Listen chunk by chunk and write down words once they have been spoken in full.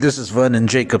This is Vernon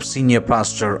Jacob, Senior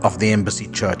Pastor of the Embassy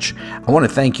Church. I want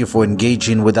to thank you for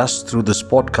engaging with us through this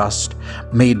podcast.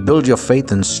 May it build your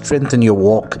faith and strengthen your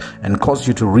walk and cause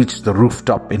you to reach the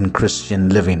rooftop in Christian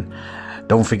living.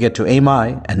 Don't forget to aim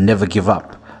high and never give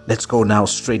up. Let's go now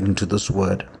straight into this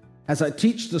word. As I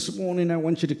teach this morning, I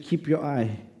want you to keep your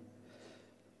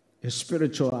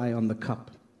spiritual eye on the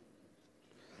cup.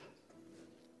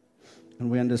 And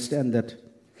we understand that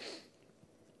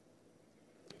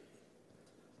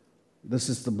this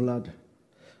is the blood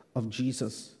of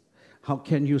Jesus. How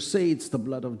can you say it's the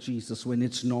blood of Jesus when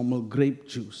it's normal grape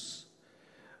juice?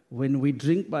 When we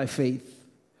drink by faith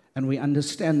and we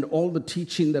understand all the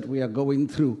teaching that we are going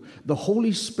through, the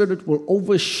Holy Spirit will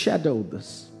overshadow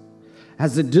this.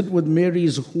 As it did with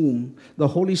Mary's womb, the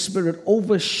Holy Spirit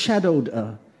overshadowed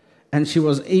her and she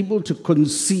was able to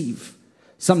conceive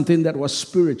something that was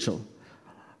spiritual.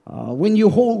 When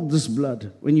you hold this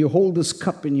blood, when you hold this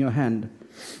cup in your hand,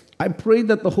 I pray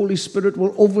that the Holy Spirit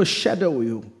will overshadow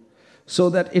you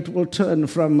so that it will turn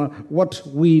from what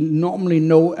we normally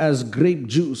know as grape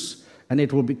juice and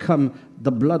it will become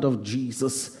the blood of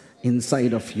Jesus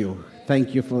inside of you.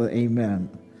 Thank you for the amen.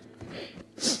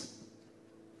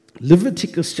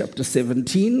 Leviticus chapter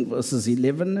 17, verses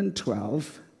 11 and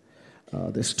 12.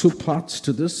 There's two parts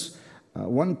to this.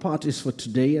 One part is for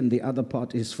today and the other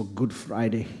part is for Good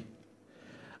Friday.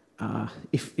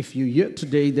 If you're here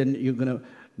today, then you're going to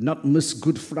not miss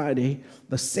Good Friday.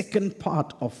 The second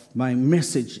part of my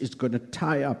message is going to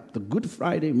tie up. The Good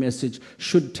Friday message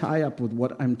should tie up with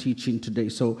what I'm teaching today.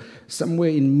 So somewhere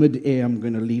in mid-air, I'm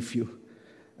going to leave you.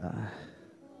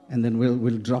 And then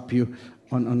we'll drop you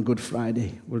on Good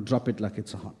Friday. We'll drop it like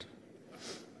it's a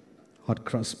hot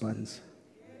cross buns.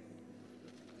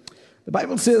 The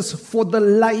Bible says, for the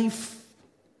life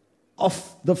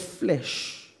of the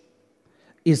flesh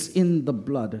is in the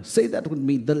blood. Say that with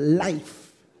me. The life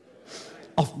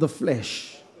of the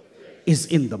flesh is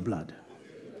in the blood.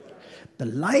 The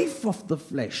life of the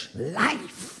flesh,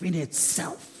 life in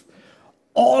itself,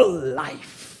 all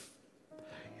life.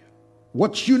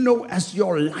 What you know as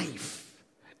your life,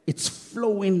 it's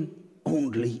flowing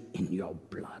only in your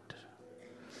blood.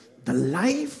 The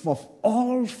life of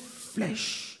all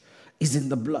flesh is in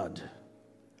the blood.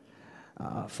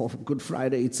 For Good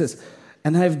Friday, it says,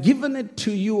 and I have given it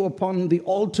to you upon the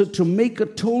altar to make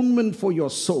atonement for your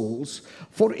souls,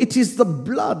 for it is the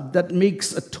blood that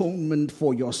makes atonement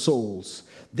for your souls.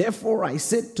 Therefore I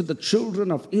said to the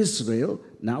children of Israel,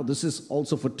 now this is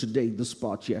also for today, this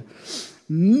part here,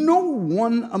 no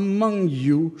one among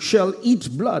you shall eat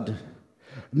blood,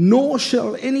 nor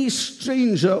shall any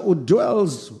stranger who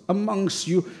dwells amongst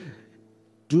you.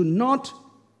 Do not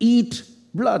eat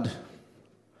blood.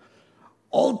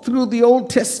 All through the Old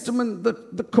Testament, the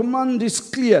command is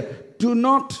clear. Do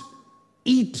not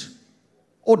eat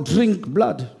or drink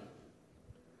blood.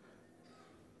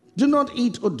 Do not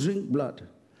eat or drink blood.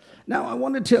 Now, I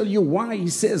want to tell you why he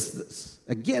says this.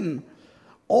 Again,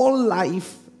 all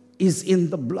life is in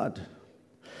the blood.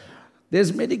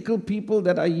 There's medical people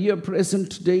that are here present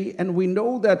today, and we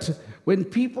know that when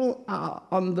people are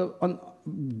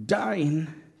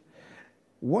dying,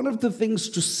 one of the things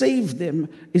to save them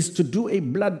is to do a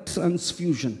blood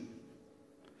transfusion.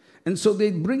 And so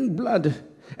they bring blood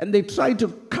and they try to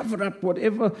cover up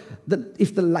whatever,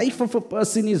 if the life of a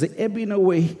person is ebbing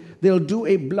away, they'll do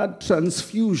a blood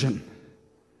transfusion.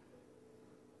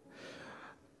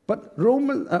 But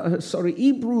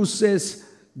Hebrews says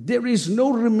there is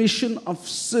no remission of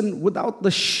sin without the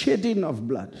shedding of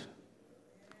blood.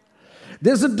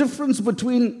 There's a difference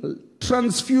between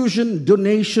transfusion,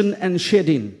 donation, and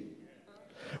shedding.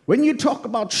 When you talk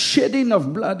about shedding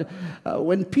of blood,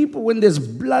 when there's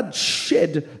blood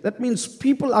shed, that means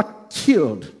people are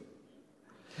killed.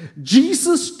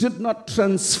 Jesus did not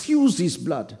transfuse his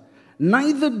blood,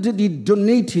 neither did he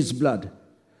donate his blood.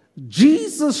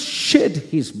 Jesus shed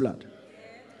his blood.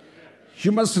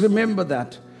 You must remember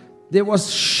that. There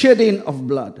was shedding of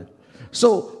blood.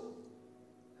 So,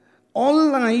 all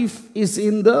life is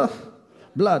in the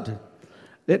blood.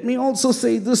 Let me also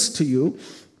say this to you,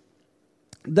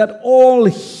 that all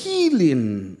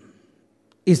healing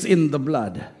is in the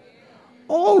blood.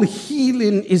 All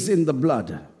healing is in the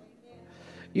blood.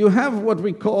 You have what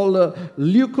we call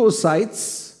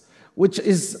leukocytes, which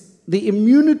is the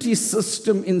immunity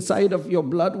system inside of your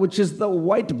blood, which is the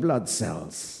white blood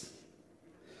cells.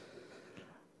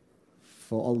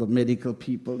 For all the medical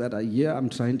people that are here, I'm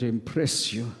trying to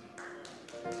impress you.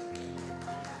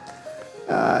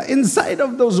 Inside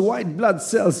of those white blood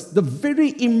cells, the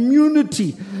very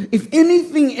immunity, if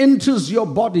anything enters your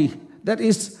body that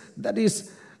is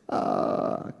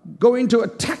going to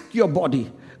attack your body,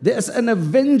 There's an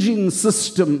avenging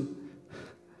system.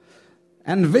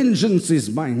 And vengeance is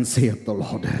mine, saith the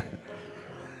Lord.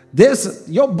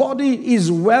 Your body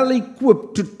is well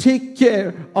equipped to take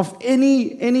care of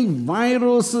any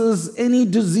viruses, any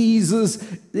diseases.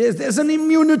 There's an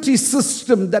immunity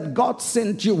system that God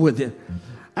sent you with.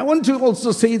 I want to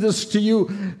also say this to you,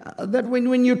 that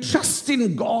when you trust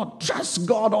in God, trust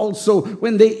God also.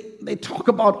 When they talk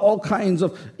about all kinds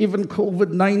of even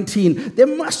COVID-19, there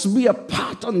must be a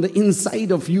part on the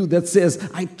inside of you that says,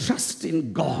 I trust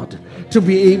in God to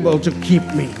be able to keep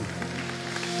me.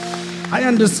 I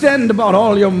understand about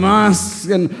all your masks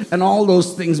and all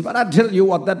those things, but I tell you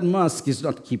what, that mask is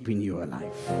not keeping you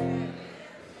alive.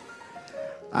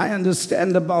 I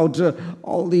understand about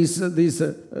all these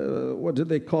what do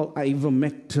they call,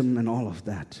 ivermectin and all of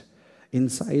that.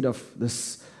 Inside of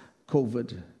this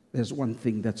COVID, there's one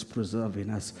thing that's preserving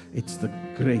us. It's the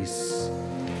grace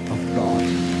of God.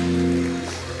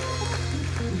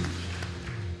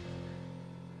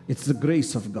 It's the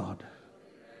grace of God.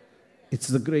 It's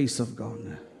the grace of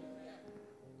God.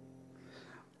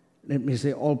 Let me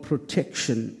say, all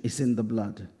protection is in the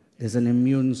blood. There's an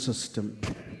immune system.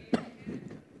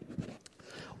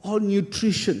 All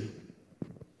nutrition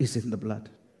is in the blood.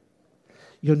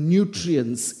 Your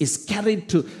nutrients is carried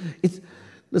to it.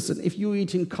 Listen, if you're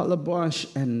eating calabash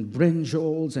and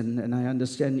brinjals, and I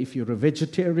understand if you're a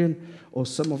vegetarian or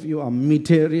some of you are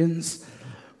meatarians,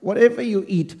 whatever you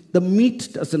eat, the meat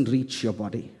doesn't reach your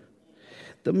body.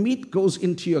 The meat goes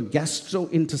into your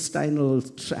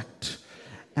gastrointestinal tract.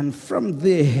 And from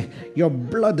there, your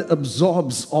blood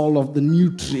absorbs all of the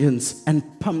nutrients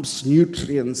and pumps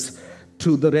nutrients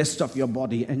to the rest of your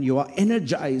body, and you are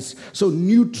energized. So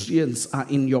nutrients are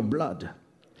in your blood.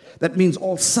 That means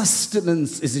all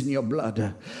sustenance is in your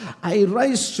blood. I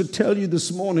rise to tell you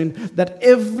this morning that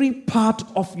every part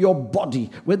of your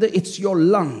body, whether it's your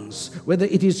lungs, whether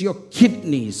it is your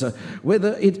kidneys,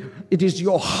 whether it is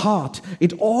your heart,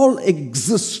 it all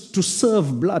exists to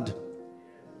serve blood.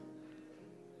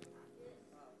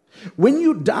 When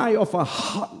you die of a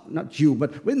heart, not you,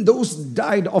 but when those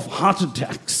died of heart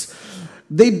attacks,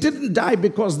 they didn't die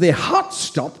because their heart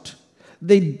stopped.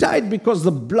 They died because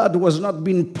the blood was not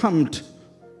being pumped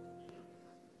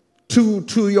to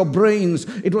your brains.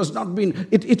 It was not being,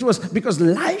 it was because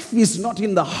life is not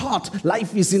in the heart,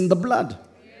 life is in the blood.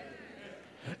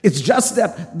 It's just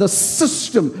that the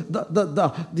system,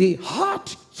 the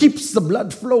heart keeps the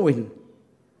blood flowing.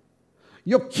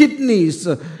 Your kidneys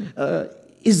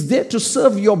is there to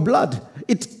serve your blood.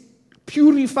 It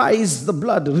purifies the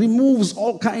blood, removes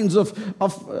all kinds of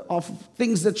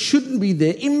things that shouldn't be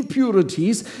there,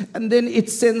 impurities, and then it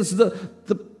sends the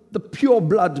pure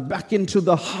blood back into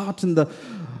the heart, and the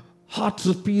heart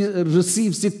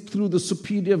receives it through the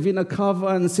superior vena cava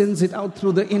and sends it out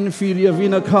through the inferior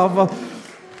vena cava.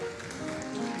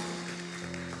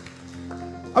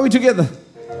 Are we together?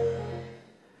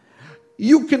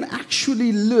 You can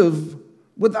actually live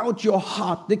without your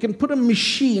heart. They can put a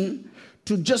machine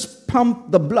to just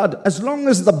pump the blood. As long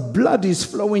as the blood is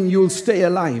flowing, you'll stay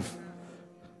alive.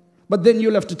 But then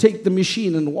you'll have to take the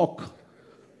machine and walk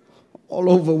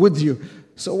all over with you.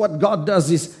 So what God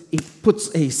does is He puts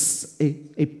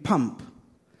a pump.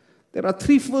 There are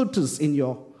 3 filters in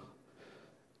your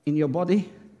body.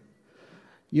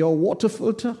 Your water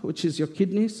filter, which is your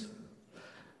kidneys.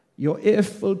 Your air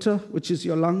filter, which is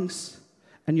your lungs.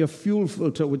 And your fuel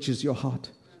filter, which is your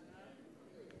heart.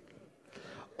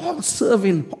 All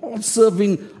serving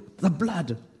the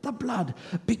blood,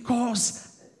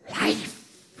 because life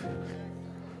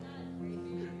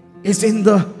is in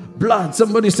the blood.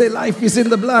 Somebody say, life is in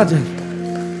the blood.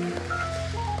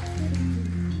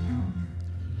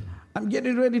 I'm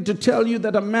getting ready to tell you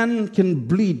that a man can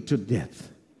bleed to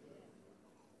death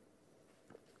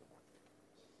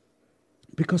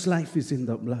because life is in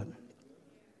the blood.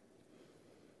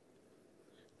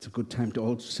 It's a good time to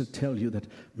also tell you that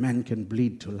man can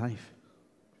bleed to life.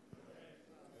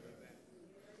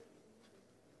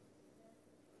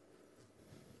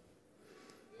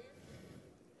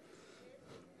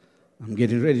 I'm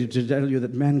getting ready to tell you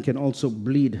that man can also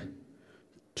bleed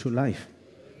to life.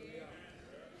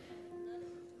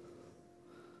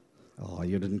 Oh,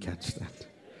 you didn't catch that.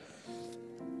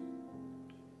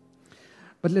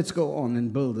 But let's go on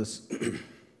and build this.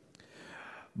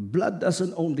 Blood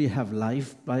doesn't only have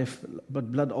life,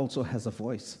 but blood also has a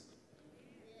voice.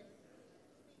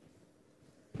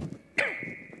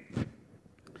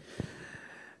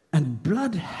 And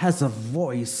blood has a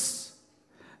voice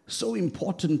so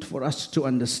important for us to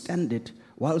understand it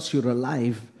whilst you're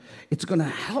alive. It's going to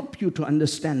help you to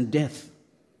understand death.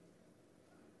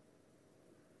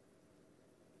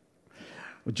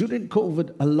 But during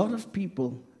COVID, a lot of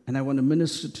people, and I want to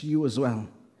minister to you as well,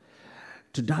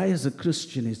 to die as a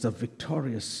Christian is a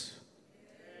victorious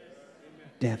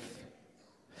death.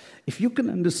 If you can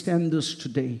understand this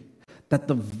today, that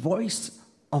the voice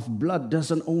of blood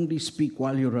doesn't only speak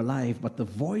while you're alive, but the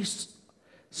voice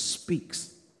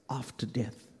speaks after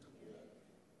death.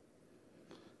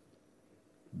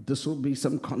 This will be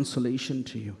some consolation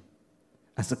to you.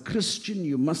 As a Christian,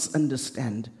 you must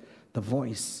understand the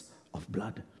voice of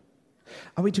blood.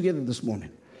 Are we together this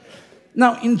morning?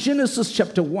 Now, in Genesis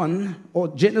chapter 1, or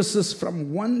Genesis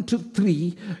from 1 to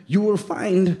 3, you will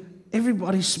find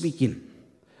everybody speaking.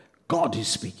 God is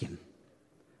speaking.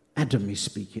 Adam is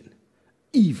speaking.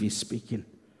 Eve is speaking.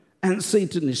 And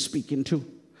Satan is speaking too.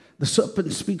 The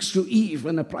serpent speaks to Eve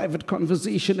in a private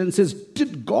conversation and says,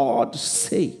 "Did God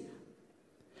say?"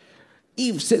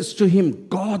 Eve says to him,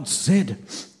 "God said,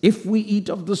 if we eat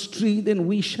of this tree, then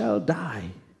we shall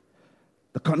die."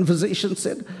 The conversation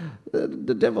said,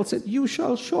 the devil said, "You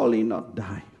shall surely not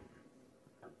die."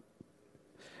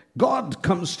 God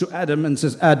comes to Adam and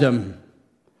says, "Adam,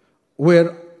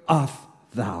 where art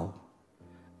thou?"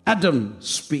 Adam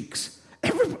speaks.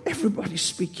 Everybody's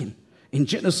speaking in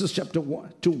Genesis chapter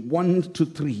 1 to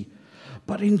 3.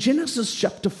 But in Genesis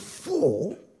chapter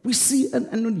 4, we see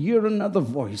and hear another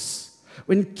voice.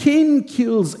 When Cain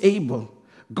kills Abel,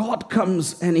 God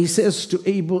comes and he says to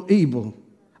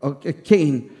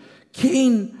Cain,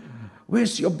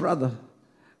 where's your brother?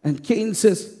 And Cain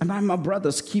says, am I my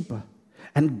brother's keeper?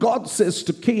 And God says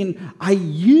to Cain, I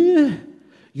hear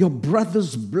your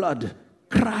brother's blood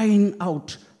crying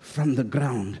out from the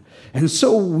ground. And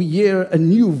so we hear a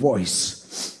new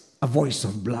voice, a voice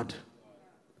of blood.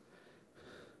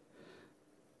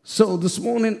 So this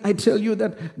morning I tell you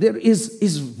that there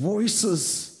is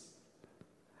voices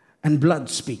and blood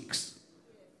speaks.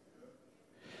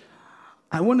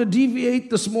 I want to deviate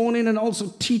this morning and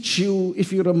also teach you,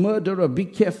 if you're a murderer, be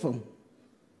careful.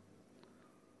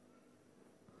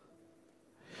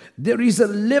 There is a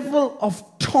level of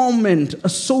torment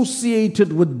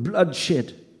associated with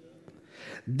bloodshed.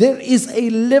 There is a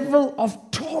level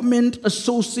of torment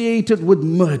associated with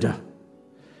murder.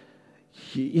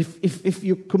 If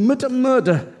you commit a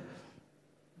murder,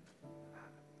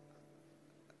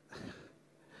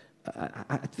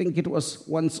 I think it was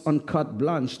once on Carte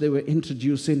Blanche, they were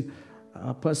introducing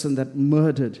a person that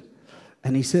murdered.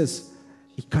 And he says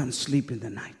he can't sleep in the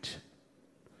night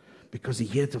because he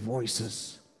hears the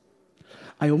voices.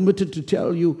 I omitted to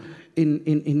tell you,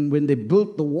 in when they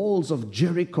built the walls of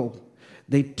Jericho,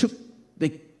 they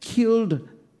killed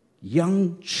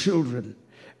young children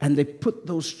and they put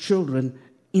those children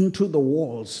into the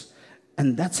walls.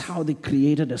 And that's how they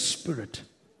created a spirit.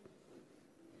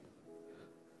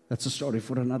 That's a story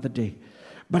for another day.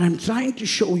 But I'm trying to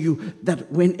show you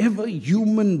that whenever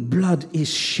human blood is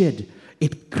shed,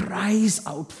 it cries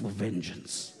out for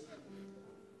vengeance.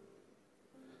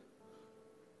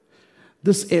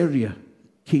 This area,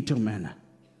 Cato Manor,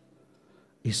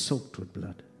 is soaked with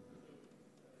blood.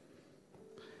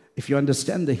 If you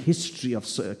understand the history of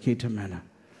Cato Manor,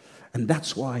 and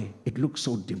that's why it looks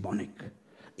so demonic,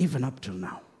 even up till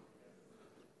now.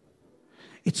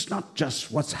 It's not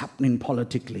just what's happening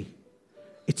politically.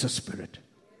 It's a spirit.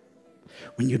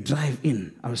 When you drive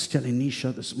in, I was telling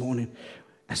Nisha this morning,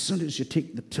 as soon as you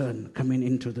take the turn coming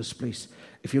into this place,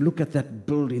 if you look at that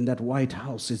building, that White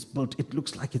House is built, it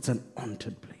looks like it's an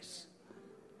haunted place.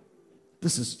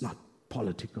 This is not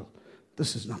political.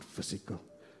 This is not physical.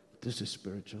 This is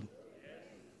spiritual.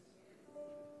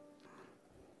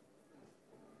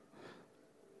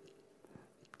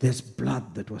 There's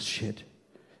blood that was shed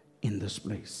in this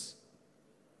place.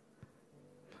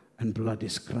 And blood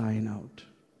is crying out.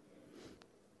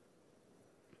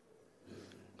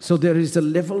 So there is a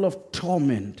level of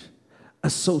torment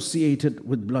associated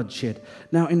with bloodshed.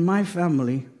 Now, in my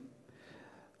family,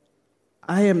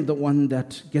 I am the one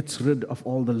that gets rid of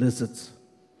all the lizards.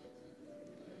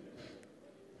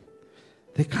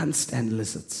 They can't stand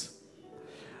lizards.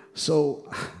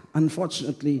 So,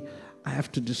 unfortunately, I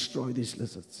have to destroy these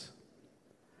lizards.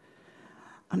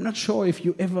 I'm not sure if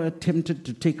you ever attempted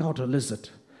to take out a lizard,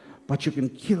 but you can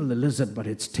kill the lizard by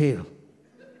its tail.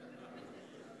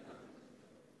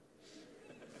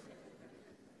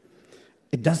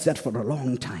 It does that for a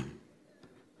long time.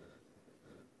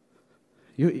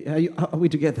 Are we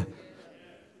together?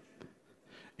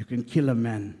 You can kill a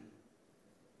man,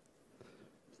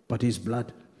 but his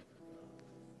blood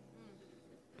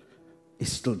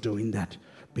is still doing that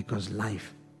because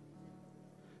life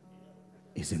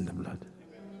is in the blood.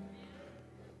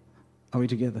 Are we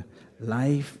together?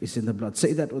 Life is in the blood.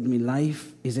 Say that with me.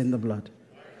 Life is in the blood.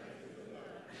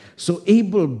 So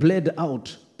Abel bled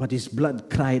out, but his blood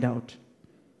cried out.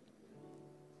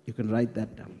 You can write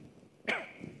that down.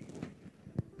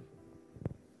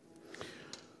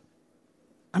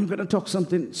 I'm going to talk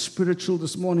something spiritual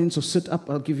this morning, so sit up.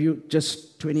 I'll give you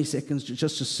just 20 seconds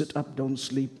just to sit up, don't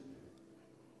sleep.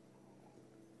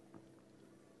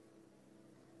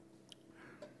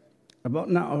 About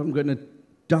now, I'm going to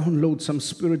download some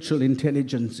spiritual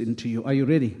intelligence into you. Are you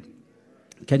ready?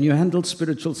 Can you handle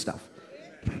spiritual stuff?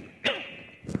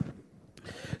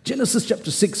 Genesis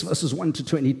chapter 6, verses 1 to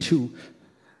 22.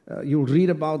 You'll read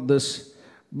about this,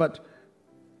 but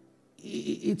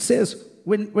it says,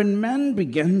 when man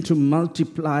began to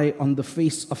multiply on the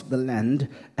face of the land,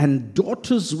 and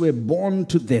daughters were born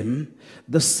to them,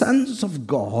 the sons of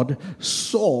God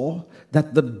saw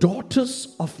that the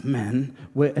daughters of man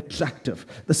were attractive.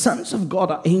 The sons of God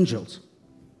are angels.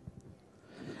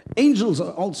 Angels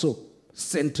are also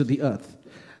sent to the earth.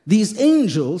 These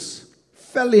angels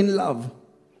fell in love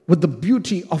with the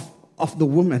beauty of the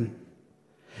woman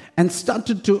and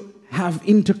started to have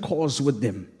intercourse with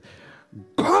them.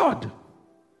 God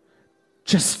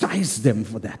chastised them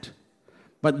for that.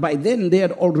 But by then, they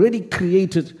had already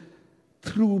created,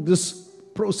 through this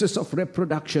process of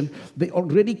reproduction, they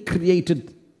already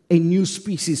created a new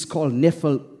species called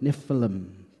Nephilim.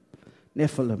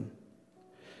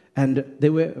 And they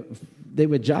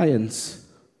were giants.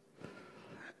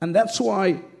 And that's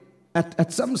why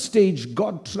at some stage,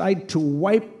 God tried to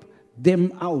wipe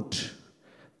them out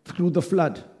through the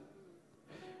flood.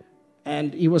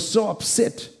 And he was so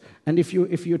upset. And if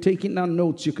you're taking down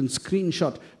notes, you can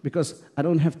screenshot, because I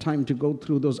don't have time to go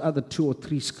through those other 2 or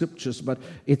 3 scriptures, but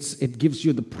it gives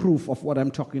you the proof of what I'm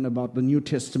talking about. The New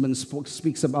Testament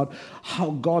speaks about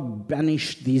how God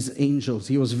banished these angels.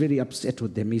 He was very upset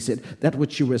with them. He said, that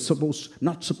which you were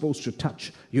not supposed to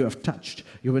touch, you have touched.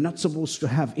 You were not supposed to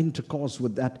have intercourse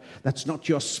with that. That's not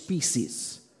your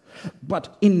species.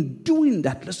 But in doing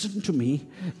that, listen to me,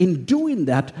 in doing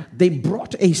that, they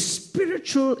brought a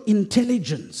spiritual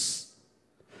intelligence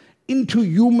into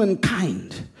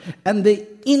humankind. And they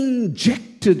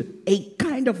injected a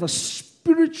kind of a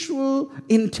spiritual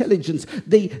intelligence.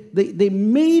 They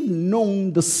made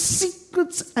known the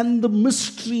secrets and the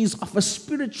mysteries of a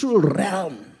spiritual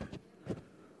realm.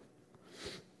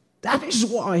 That is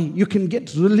why you can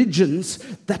get religions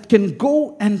that can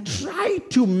go and try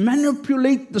to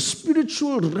manipulate the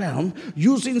spiritual realm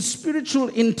using spiritual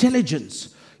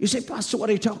intelligence. You say, Pastor, what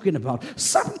are you talking about?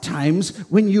 Sometimes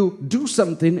when you do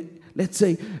something, let's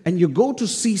say, and you go to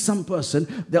see some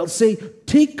person, they'll say,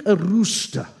 take a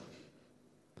rooster,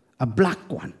 a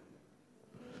black one,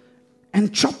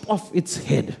 and chop off its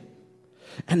head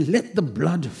and let the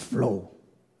blood flow.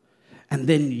 And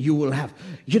then you will have,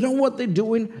 you know what they're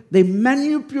doing? They're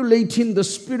manipulating the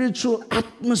spiritual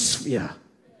atmosphere.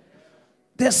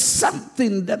 There's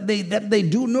something that they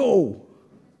do know.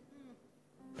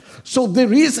 So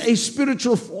there is a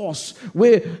spiritual force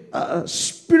where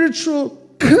spiritual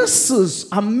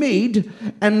curses are made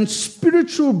and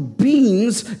spiritual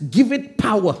beings give it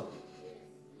power.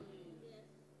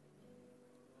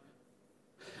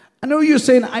 I know you're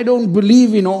saying, I don't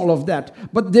believe in all of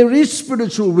that, but there is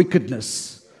spiritual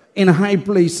wickedness in high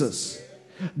places.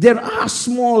 There are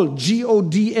small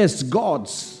gods,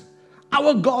 gods.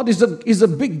 Our God is a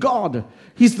big God.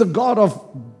 He's the God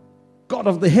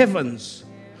of the heavens.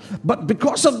 But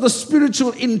because of the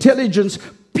spiritual intelligence,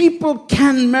 people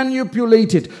can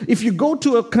manipulate it. If you go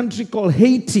to a country called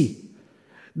Haiti,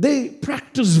 they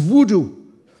practice voodoo.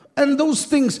 And those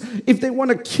things, if they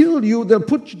want to kill you, they'll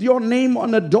put your name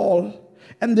on a doll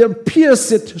and they'll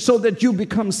pierce it so that you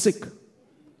become sick.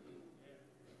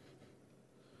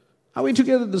 Are we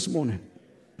together this morning?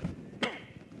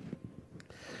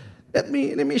 Let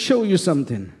me show you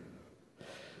something.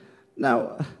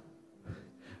 Now,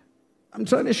 I'm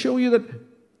trying to show you that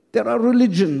there are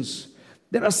religions,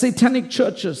 there are satanic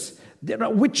churches, there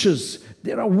are witches,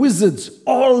 there are wizards,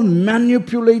 all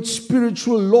manipulate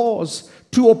spiritual laws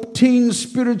to obtain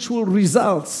spiritual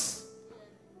results.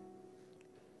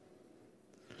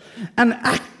 And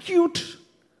acute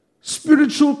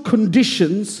spiritual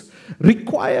conditions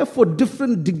require for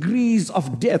different degrees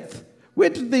of death. Where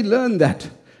did they learn that?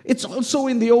 It's also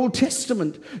in the Old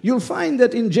Testament. You'll find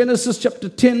that in Genesis chapter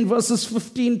 10, verses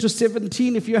 15 to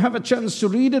 17, if you have a chance to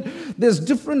read it, there's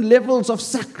different levels of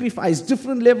sacrifice,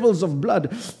 different levels of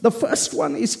blood. The first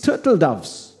one is turtle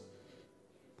doves.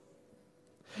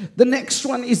 The next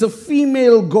one is a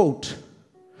female goat.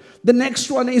 The next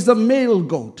one is a male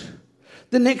goat.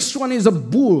 The next one is a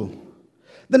bull.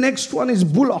 The next one is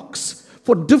bullocks.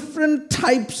 For different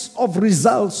types of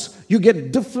results, you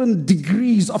get different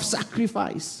degrees of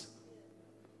sacrifice.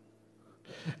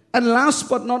 And last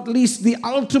but not least, the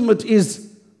ultimate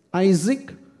is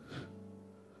Isaac.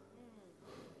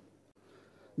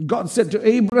 God said to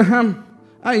Abraham,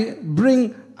 I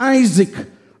bring Isaac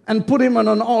and put him on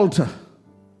an altar.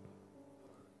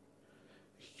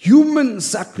 Human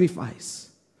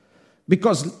sacrifice.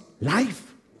 Because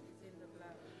life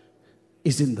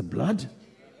is in the blood.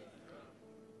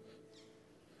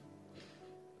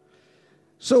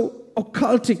 So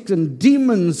occultic and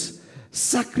demons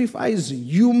sacrifice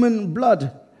human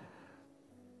blood.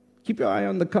 Keep your eye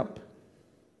on the cup.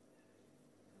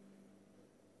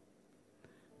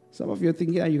 Some of you are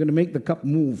thinking, you're going to make the cup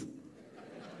move.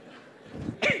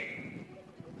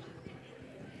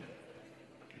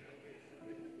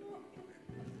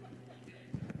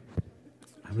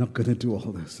 I'm not going to do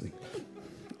all this thing.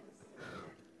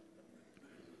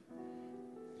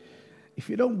 If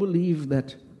you don't believe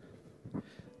that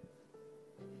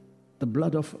the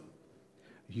blood of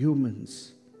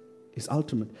humans is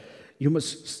ultimate, you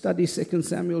must study 2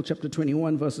 Samuel chapter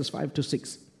 21 verses 5 to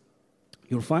 6.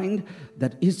 You'll find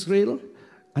that Israel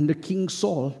under King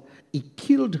Saul, he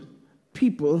killed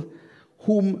people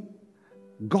whom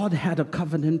God had a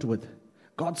covenant with.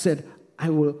 God said, I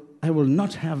will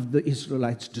not have the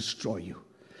Israelites destroy you.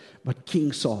 But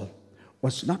King Saul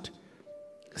was not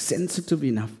sensitive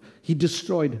enough. He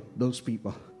destroyed those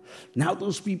people. Now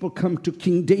those people come to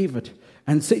King David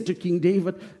and say to King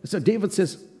David, so David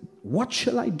says, what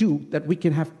shall I do that we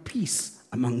can have peace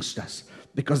amongst us?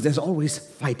 Because there's always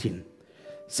fighting.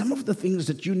 Some of the things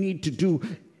that you need to do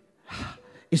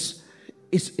is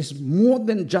more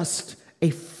than just a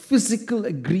physical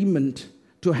agreement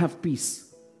to have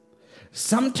peace.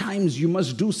 Sometimes you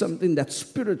must do something that's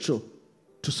spiritual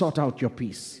to sort out your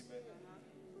peace.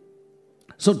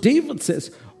 So David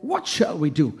says, what shall we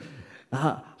do?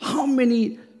 How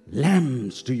many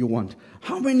lambs do you want?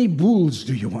 How many bulls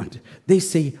do you want? They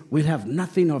say, we'll have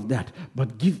nothing of that,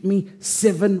 but give me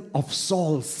 7 of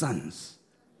Saul's sons.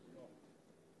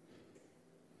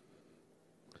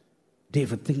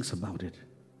 David thinks about it.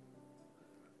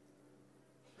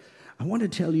 I want to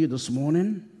tell you this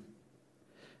morning,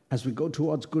 as we go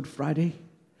towards Good Friday,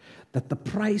 that the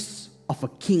price of a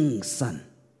king's son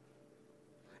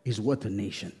is worth a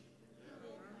nation.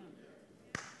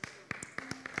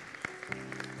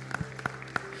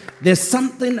 There's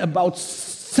something about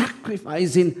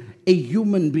sacrificing a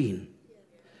human being.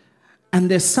 And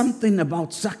there's something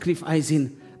about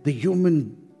sacrificing the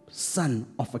human son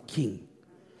of a king.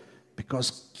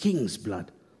 Because king's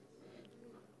blood.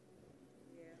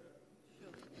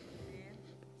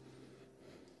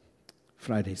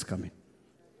 Friday's coming.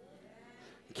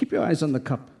 Keep your eyes on the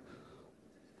cup.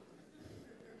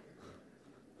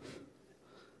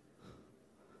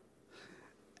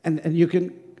 And you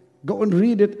can go and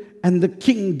read it. And the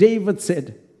King David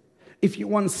said, if you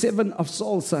want 7 of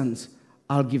Saul's sons,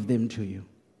 I'll give them to you.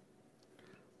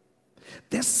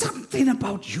 There's something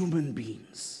about human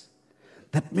beings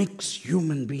that makes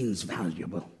human beings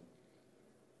valuable.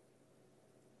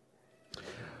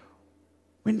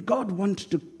 When God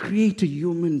wanted to create a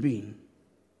human being,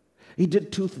 he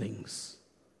did 2 things.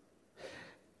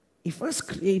 He first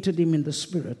created him in the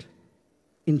spirit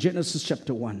in Genesis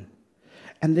chapter 1.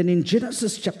 And then in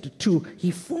Genesis chapter 2,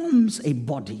 he forms a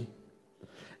body.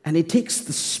 And he takes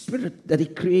the spirit that he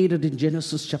created in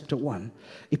Genesis chapter 1.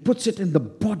 He puts it in the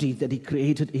body that he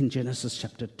created in Genesis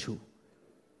chapter 2.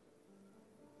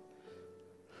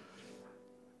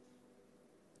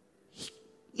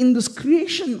 In this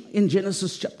creation in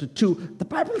Genesis chapter 2, the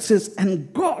Bible says,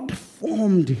 and God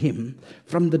formed him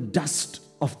from the dust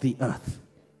of the earth.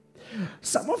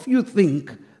 Some of you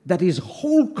think that his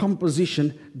whole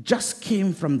composition just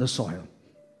came from the soil.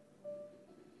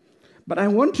 But I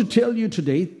want to tell you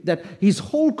today that his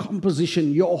whole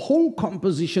composition, your whole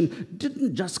composition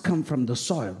didn't just come from the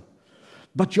soil,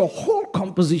 but your whole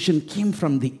composition came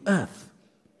from the earth.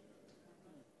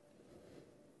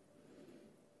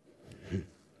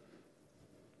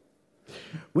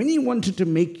 When he wanted to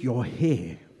make your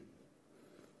hair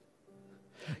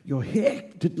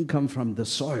didn't come from the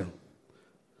soil.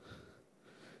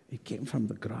 It came from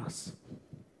the grass.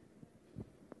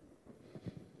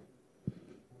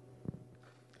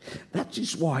 That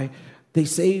is why they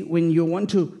say when you want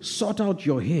to sort out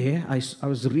your hair, I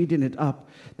was reading it up,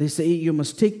 they say you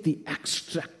must take the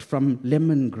extract from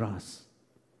lemongrass.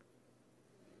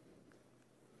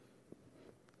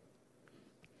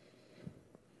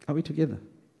 Are we together?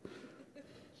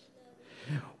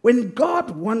 When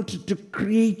God wanted to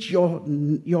create your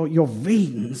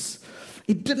veins,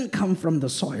 it didn't come from the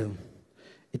soil.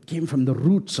 It came from the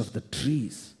roots of the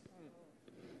trees.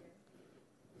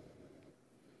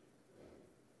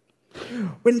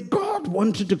 When God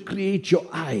wanted to create your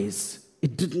eyes,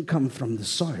 it didn't come from the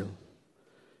soil.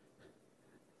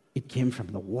 It came from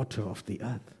the water of the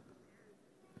earth.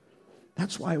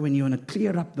 That's why when you want to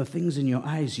clear up the things in your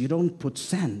eyes, you don't put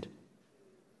sand.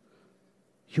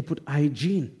 You put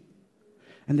hygiene.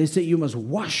 And they say you must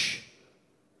wash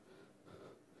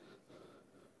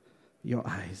your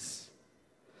eyes.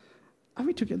 Are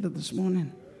we together this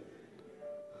morning?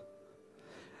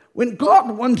 When God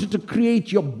wanted to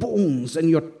create your bones and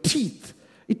your teeth,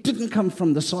 it didn't come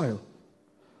from the soil.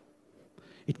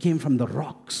 It came from the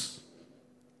rocks.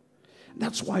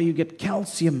 That's why you get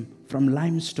calcium from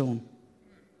limestone.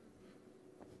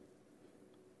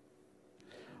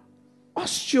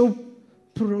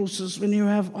 Osteoporosis, when you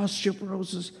have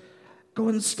osteoporosis, go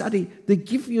and study. They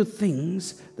give you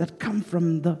things that come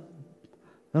from the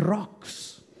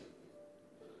rocks.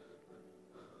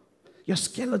 Your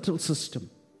skeletal system.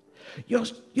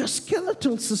 Your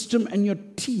skeletal system and your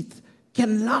teeth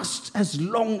can last as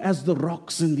long as the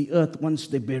rocks in the earth once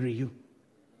they bury you.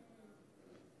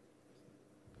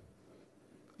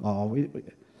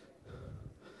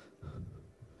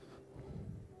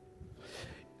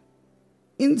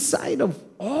 Inside of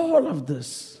all of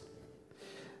this,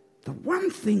 the one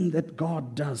thing that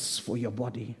God does for your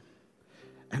body,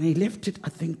 and He left it, I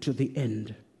think, to the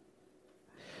end.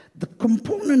 The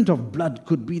component of blood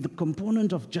could be the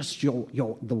component of just the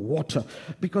water,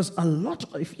 because a lot,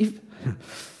 if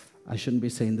I shouldn't be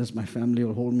saying this, my family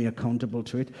will hold me accountable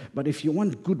to it, but if you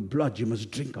want good blood, you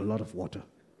must drink a lot of water.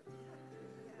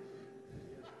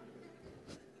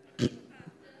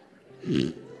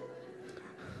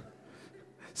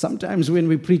 Sometimes when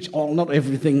we preach, not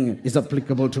everything is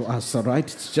applicable to us, all right?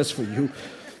 It's just for you.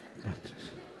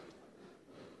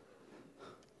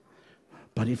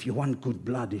 But if you want good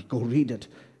blood, go read it.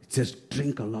 It says,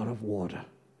 drink a lot of water.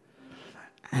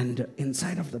 And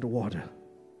inside of that water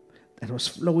that was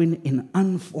flowing in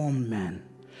unformed man,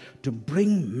 to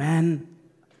bring man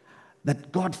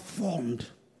that God formed.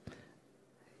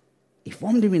 He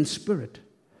formed him in spirit,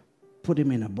 put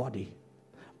him in a body.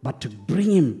 But to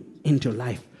bring him into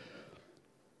life,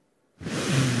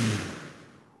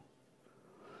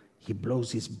 He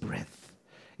blows His breath.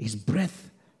 His breath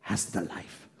has the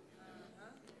life.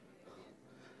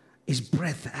 His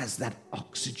breath has that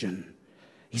oxygen.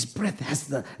 His breath has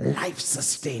the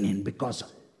life-sustaining, because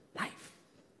life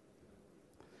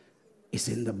is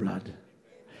in the blood.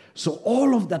 So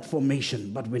all of that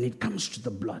formation, but when it comes to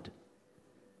the blood,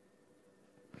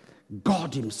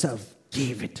 God Himself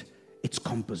gave it its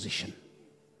composition.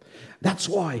 That's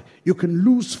why you can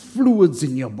lose fluids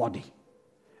in your body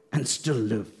and still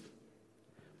live.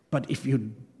 But if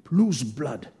you lose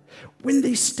blood, when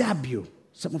they stab you,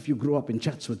 some of you grew up in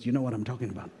Chatsworth, you know what I'm talking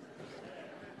about.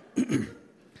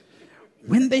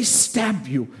 When they stab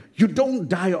you, you don't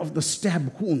die of the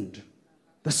stab wound.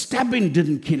 The stabbing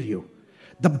didn't kill you.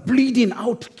 The bleeding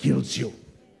out kills you.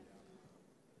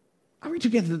 Are we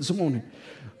together this morning?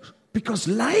 Because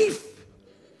life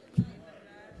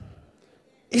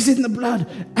is in the blood.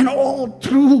 And all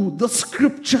through the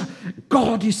scripture,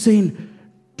 God is saying,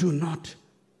 do not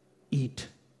eat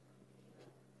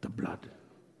the blood.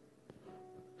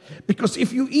 Because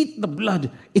if you eat the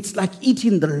blood, it's like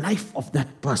eating the life of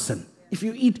that person.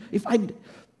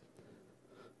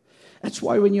 That's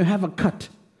why when you have a cut,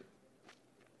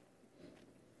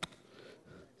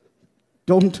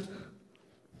 don't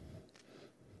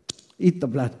eat the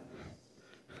blood.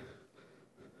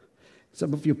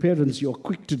 Some of you parents, you're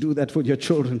quick to do that for your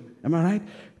children. Am I right?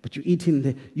 But you eat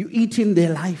in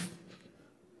their life.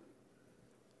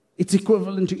 It's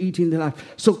equivalent to eating their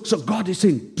life. So God is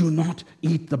saying, do not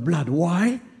eat the blood.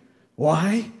 Why?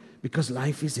 Why? Because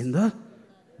life is in the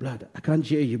blood. I can't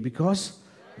hear you. Because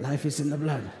life is in the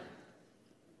blood.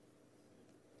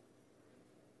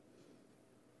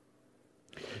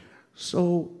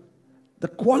 So the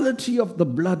quality of the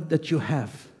blood that you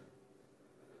have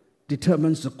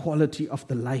determines the quality of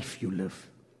the life you live.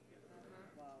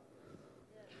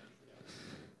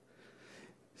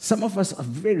 Some of us are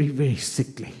very, very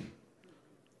sickly.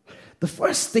 The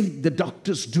first thing the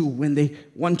doctors do when they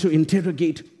want to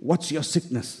interrogate, what's your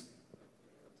sickness?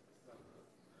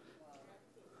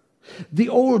 The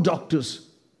old doctors,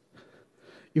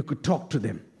 you could talk to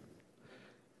them.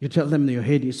 You tell them your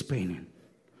head is paining.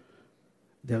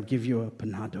 They'll give you a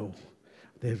Panadol.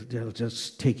 They'll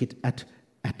just take it at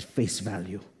face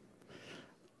value.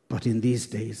 But in these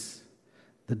days,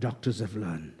 the doctors have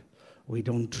learned we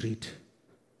don't treat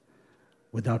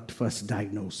without first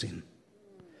diagnosing.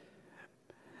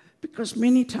 Because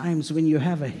many times when you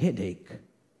have a headache,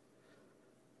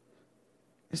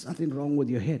 there's nothing wrong with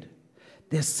your head.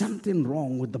 there's something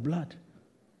wrong with the blood.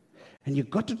 And you've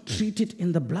got to treat it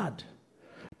in the blood.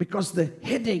 Because the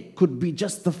headache could be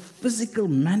just the physical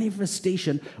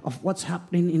manifestation of what's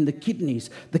happening in the kidneys.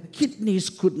 The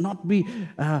kidneys could not be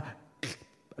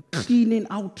cleaning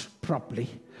out properly.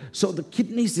 So the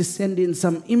kidneys is sending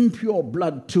some impure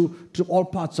blood to all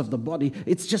parts of the body.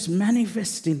 It's just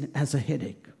manifesting as a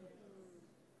headache.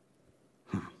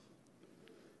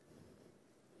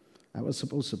 I was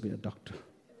supposed to be a doctor.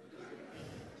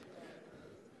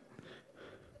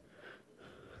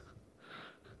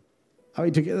 Are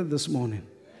we together this morning?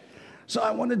 So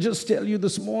I want to just tell you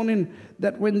this morning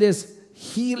that when there's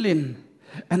healing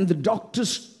and the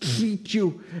doctors treat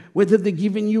you, whether they're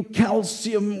giving you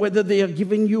calcium, whether they are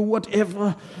giving you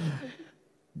whatever,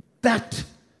 that,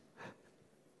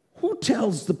 who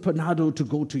tells the Panado to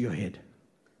go to your head?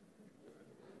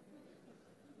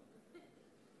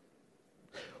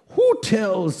 Who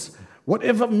tells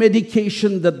whatever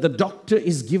medication that the doctor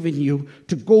is giving you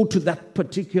to go to that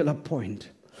particular point?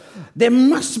 There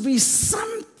must be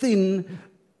something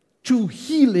to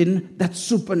healing that's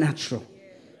supernatural.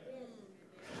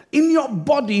 In your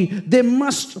body, there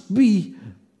must be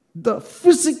the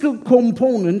physical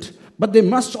component, but there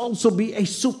must also be a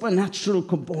supernatural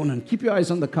component. Keep your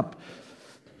eyes on the cup.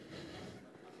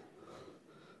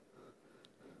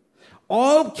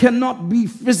 All cannot be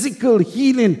physical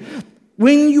healing.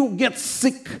 When you get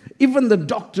sick, even the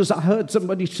doctors, I heard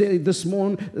somebody say this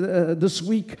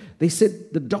week, they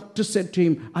said, the doctor said to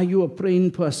him, "Are you a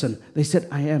praying person?" They said,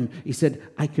 "I am." He said,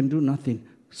 "I can do nothing.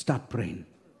 Start praying."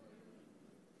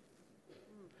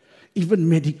 Even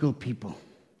medical people.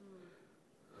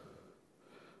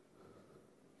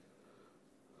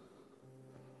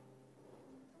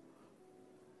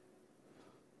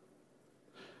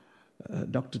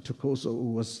 Dr. Tokoso,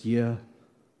 who was here,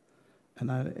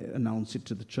 and I announced it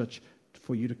to the church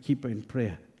for you to keep her in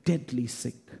prayer. Deadly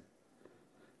sick.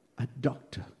 A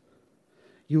doctor.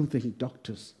 You'll think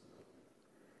doctors.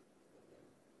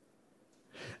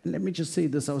 And let me just say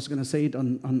this. I was going to say it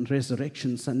on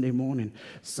Resurrection Sunday morning.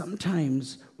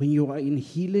 Sometimes when you are in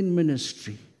healing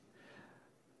ministry,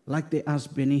 like they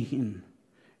asked Benny Hinn,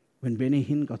 when Benny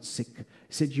Hinn got sick,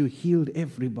 he said, "You healed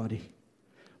everybody.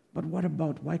 But what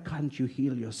about, why can't you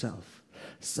heal yourself?"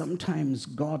 Sometimes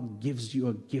God gives you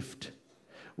a gift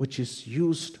which is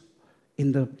used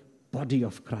in the body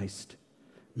of Christ.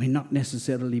 May not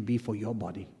necessarily be for your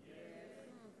body.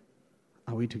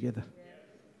 Are we together?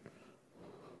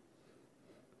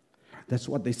 That's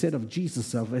what they said of Jesus,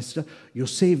 Sylvester. You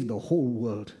saved the whole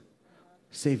world.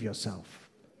 Save yourself.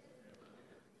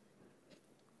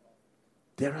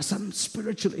 There are some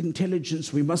spiritual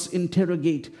intelligence we must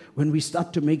interrogate when we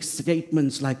start to make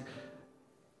statements like,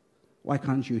 "Why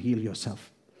can't you heal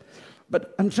yourself?"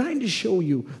 But I'm trying to show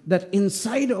you that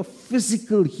inside of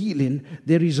physical healing,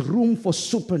 there is room for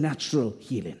supernatural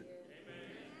healing.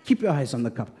 Keep your eyes on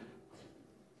the cup.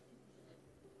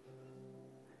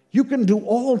 You can do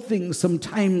all things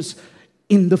sometimes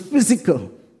in the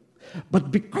physical, but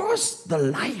because the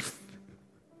life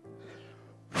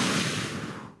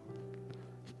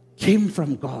came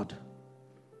from God,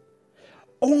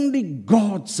 only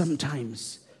God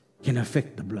sometimes can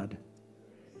affect the blood.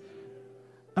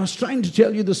 I was trying to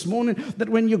tell you this morning that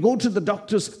when you go to the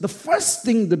doctors, the first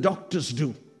thing the doctors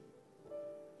do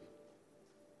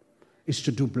is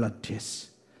to do blood tests.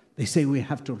 They say we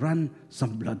have to run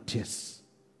some blood tests.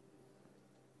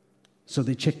 So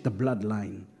they check the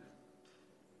bloodline.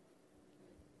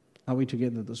 Are we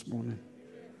together this morning?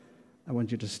 I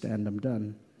want you to stand. I'm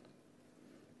done.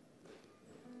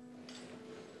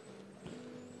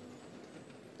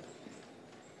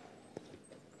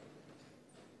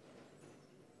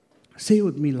 Say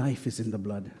with me, life is in the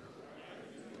blood.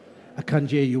 I can't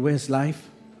hear you. Where's life?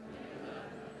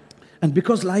 And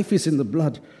because life is in the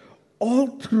blood,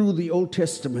 all through the Old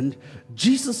Testament,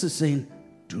 Jesus is saying,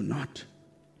 do not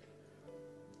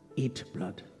eat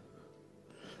blood.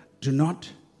 Do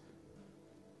not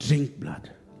drink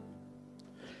blood.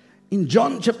 In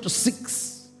John chapter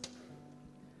 6,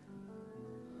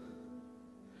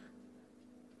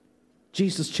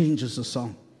 Jesus changes the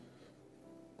song.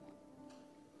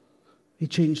 He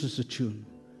changes the tune.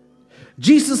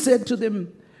 Jesus said to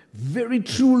them, "Very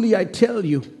truly I tell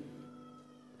you,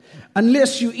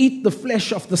 unless you eat the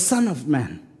flesh of the Son of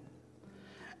Man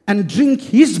and drink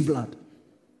his blood,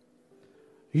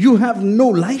 you have no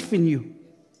life in you."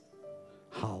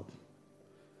 How?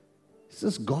 He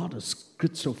says God is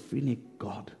schizophrenic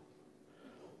God.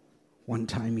 One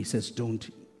time he says, don't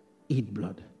eat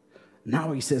blood.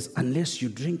 Now he says, unless you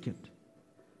drink it,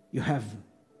 you have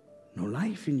no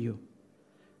life in you.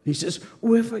 He says,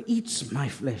 whoever eats my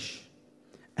flesh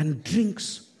and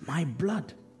drinks my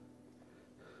blood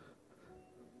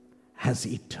has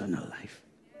eternal life.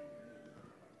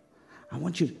 I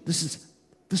want you, this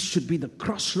should be the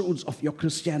crossroads of your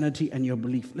Christianity and your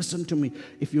belief. Listen to me.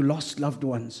 If you lost loved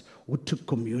ones or took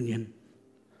communion,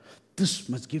 this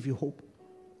must give you hope.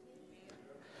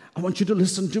 I want you to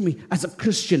listen to me. As a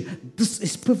Christian, this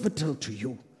is pivotal to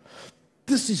you.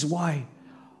 This is why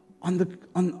on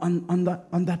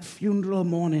that funeral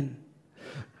morning,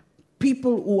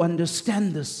 people who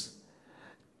understand this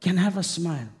can have a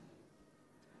smile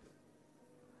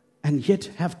and yet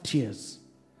have tears,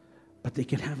 but they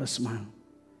can have a smile.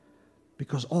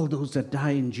 Because all those that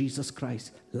die in Jesus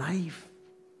Christ, life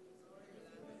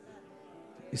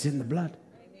is in the blood.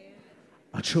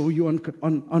 I'll show you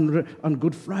on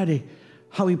Good Friday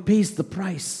how he pays the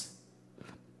price.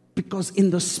 Because in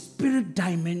the spirit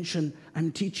dimension,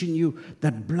 I'm teaching you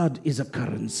that blood is a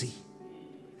currency.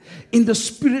 In the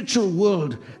spiritual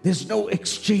world, there's no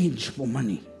exchange for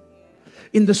money.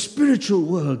 In the spiritual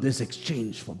world, there's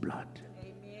exchange for blood.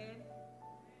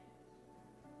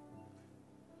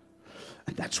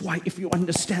 And that's why if you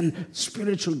understand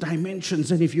spiritual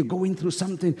dimensions and if you're going through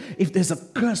something, if there's a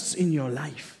curse in your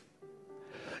life,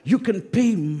 you can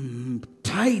pay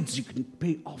tithes, you can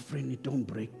pay offering, it don't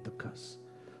break the curse.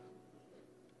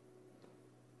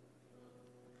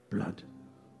 Blood.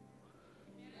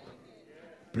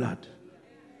 Blood.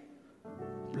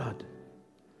 Blood.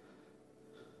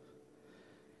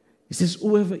 He says,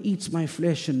 whoever eats my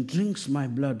flesh and drinks my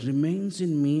blood remains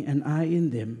in me and I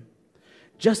in them.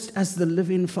 Just as the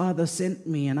living Father sent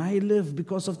me and I live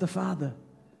because of the Father.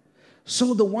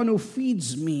 So the one who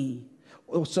feeds me,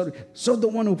 so the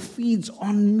one who feeds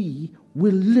on me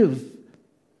will live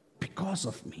because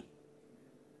of me.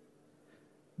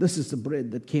 This is the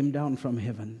bread that came down from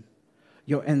heaven.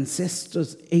 Your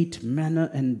ancestors ate manna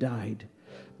and died.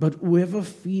 But whoever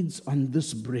feeds on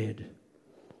this bread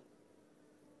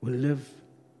will live.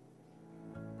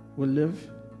 Will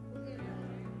live?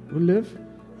 Will live?